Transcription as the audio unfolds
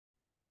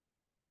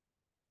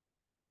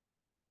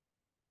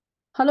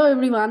Hello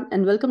everyone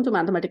and welcome to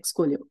Mathematics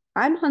Scolio.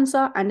 I'm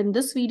Hansa and in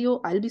this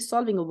video, I'll be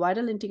solving a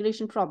viral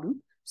integration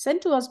problem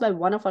sent to us by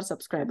one of our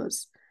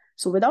subscribers.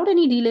 So without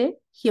any delay,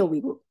 here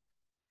we go.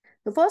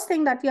 The first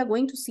thing that we are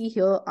going to see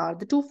here are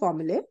the two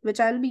formulae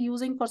which I'll be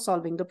using for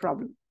solving the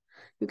problem.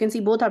 You can see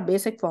both are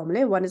basic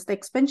formulae. One is the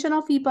expansion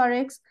of e power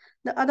x.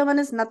 The other one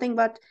is nothing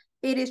but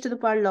a raised to the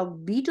power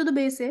log b to the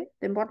base a.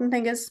 The important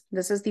thing is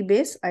this is the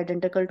base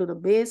identical to the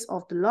base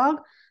of the log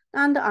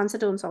and the answer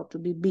turns out to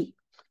be b.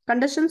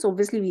 Conditions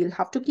obviously we'll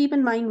have to keep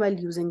in mind while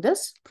using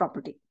this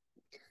property.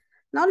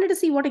 Now let us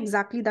see what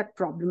exactly that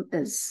problem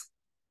is.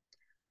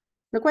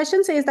 The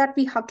question says that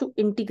we have to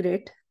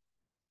integrate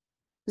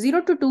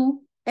 0 to 2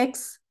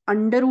 x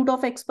under root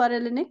of x power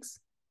ln x,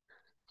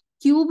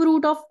 cube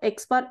root of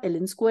x power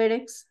ln square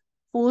x,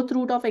 fourth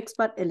root of x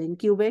power ln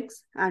cube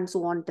x, and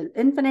so on till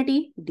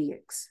infinity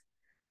dx.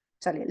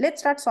 So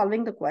let's start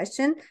solving the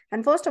question.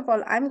 And first of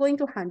all, I'm going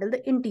to handle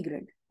the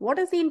integrand. What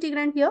is the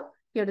integrand here?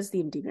 Here is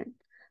the integrand.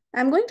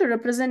 I'm going to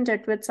represent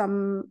it with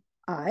some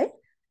I.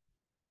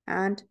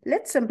 And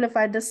let's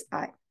simplify this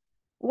I.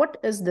 What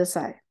is this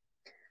I?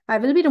 I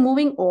will be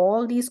removing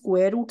all these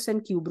square roots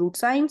and cube root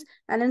signs.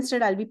 And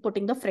instead, I'll be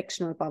putting the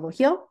fractional power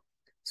here.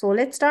 So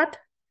let's start.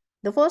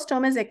 The first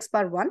term is x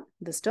power 1,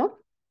 this term.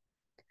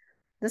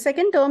 The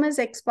second term is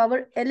x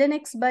power ln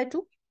x by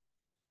 2.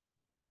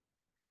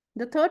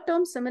 The third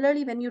term,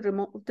 similarly, when you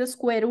remove the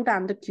square root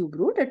and the cube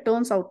root, it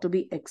turns out to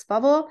be x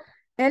power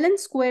ln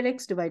square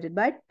x divided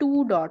by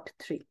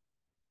 2.3.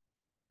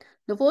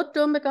 The fourth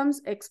term becomes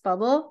x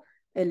power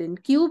ln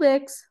cube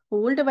x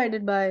whole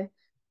divided by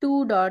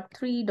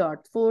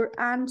 2.3.4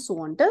 and so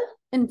on till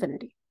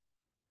infinity.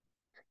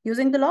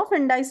 Using the law of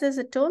indices,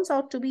 it turns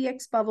out to be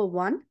x power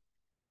 1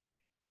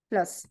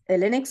 plus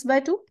ln x by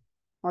 2,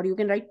 or you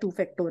can write 2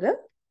 factorial,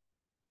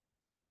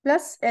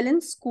 plus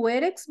ln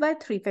square x by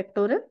 3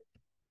 factorial,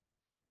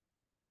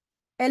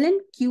 ln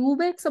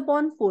cube x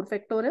upon 4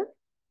 factorial,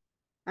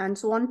 and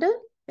so on till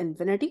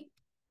infinity.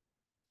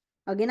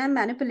 Again, I'm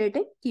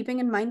manipulating, keeping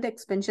in mind the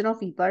expansion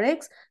of e power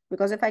x,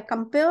 because if I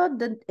compare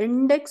the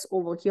index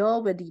over here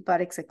with e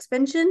power x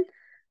expansion,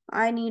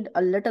 I need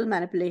a little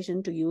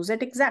manipulation to use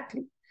it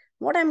exactly.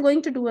 What I'm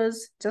going to do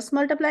is just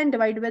multiply and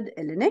divide with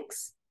ln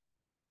x.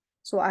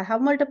 So I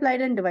have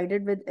multiplied and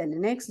divided with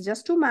ln x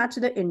just to match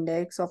the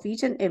index of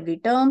each and every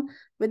term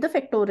with the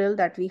factorial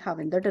that we have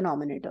in the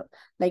denominator.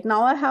 Like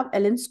now I have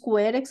ln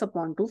square x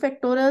upon 2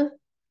 factorial.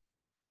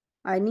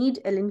 I need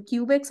ln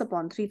cube x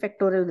upon 3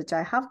 factorial, which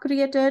I have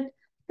created.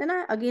 Then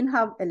I again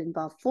have ln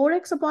power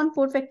 4x upon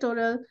 4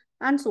 factorial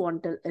and so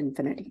on till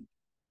infinity.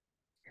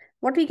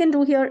 What we can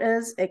do here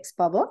is x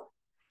power.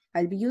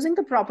 I'll be using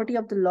the property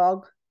of the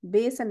log.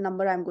 Base and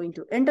number I'm going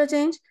to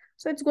interchange.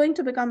 So it's going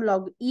to become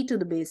log e to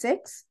the base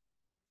x.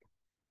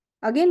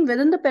 Again,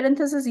 within the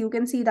parenthesis, you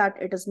can see that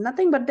it is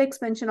nothing but the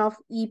expansion of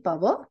e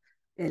power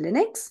ln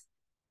x.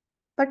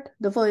 But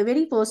the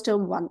very first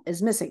term 1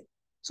 is missing.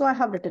 So I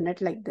have written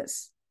it like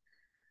this.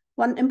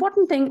 One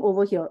important thing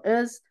over here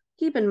is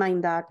keep in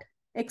mind that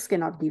x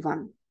cannot be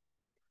 1.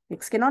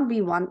 X cannot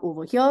be 1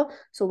 over here.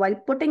 So while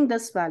putting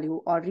this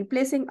value or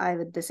replacing I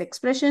with this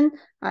expression,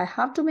 I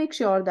have to make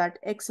sure that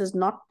x is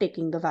not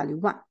taking the value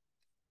 1.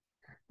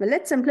 Well,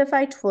 let's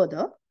simplify it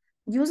further.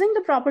 Using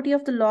the property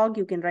of the log,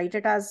 you can write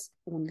it as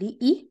only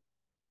e.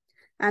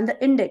 And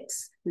the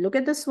index, look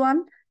at this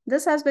one.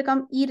 This has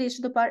become e raised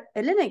to the power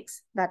ln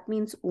x. That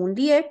means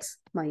only x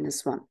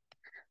minus 1.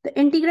 The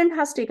integrand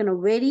has taken a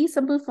very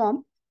simple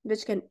form,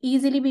 which can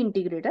easily be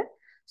integrated.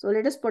 So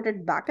let us put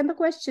it back in the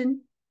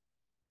question.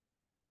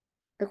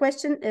 The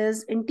question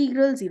is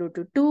integral 0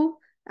 to 2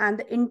 and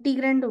the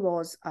integrand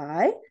was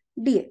I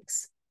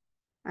dx.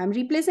 I'm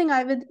replacing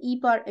I with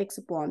e power x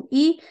upon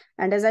e,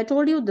 and as I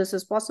told you, this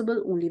is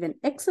possible only when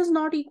x is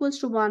not equals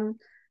to 1,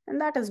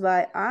 and that is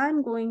why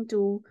I'm going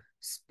to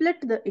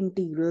split the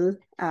integral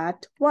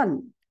at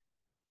 1.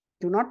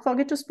 Do not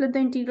forget to split the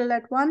integral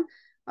at 1,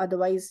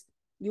 otherwise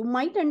you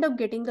might end up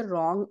getting the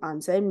wrong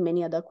answer in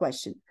many other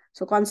questions.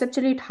 So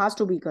conceptually, it has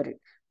to be correct.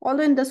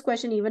 Although in this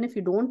question, even if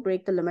you don't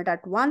break the limit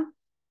at 1,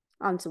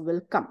 answer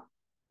will come.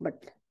 But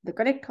the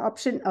correct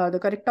option, the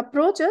correct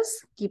approach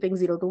is keeping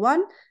 0 to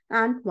 1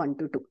 and 1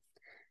 to 2.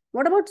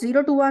 What about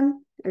 0 to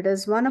 1? It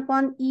is 1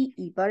 upon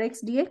e power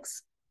x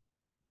dx.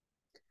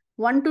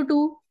 1 to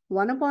 2,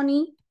 1 upon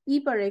e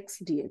power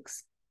x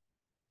dx.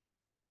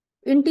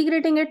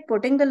 Integrating it,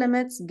 putting the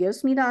limits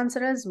gives me the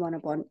answer as 1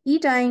 upon e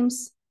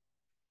times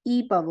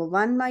e power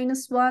 1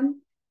 minus 1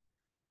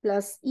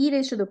 plus e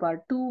raised to the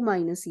power 2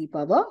 minus e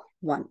power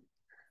 1.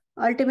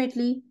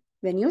 Ultimately,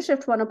 when you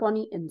shift 1 upon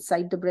e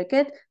inside the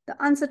bracket,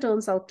 the answer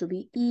turns out to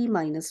be e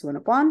minus 1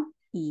 upon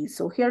e.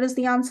 So here is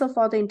the answer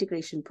for the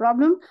integration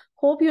problem.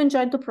 Hope you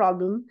enjoyed the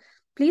problem.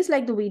 Please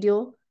like the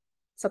video,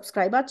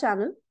 subscribe our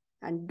channel,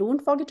 and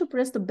don't forget to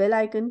press the bell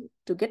icon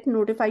to get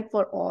notified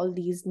for all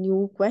these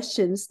new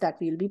questions that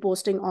we'll be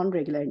posting on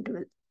regular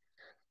interval.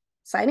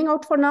 Signing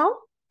out for now.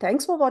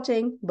 Thanks for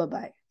watching.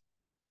 Bye-bye.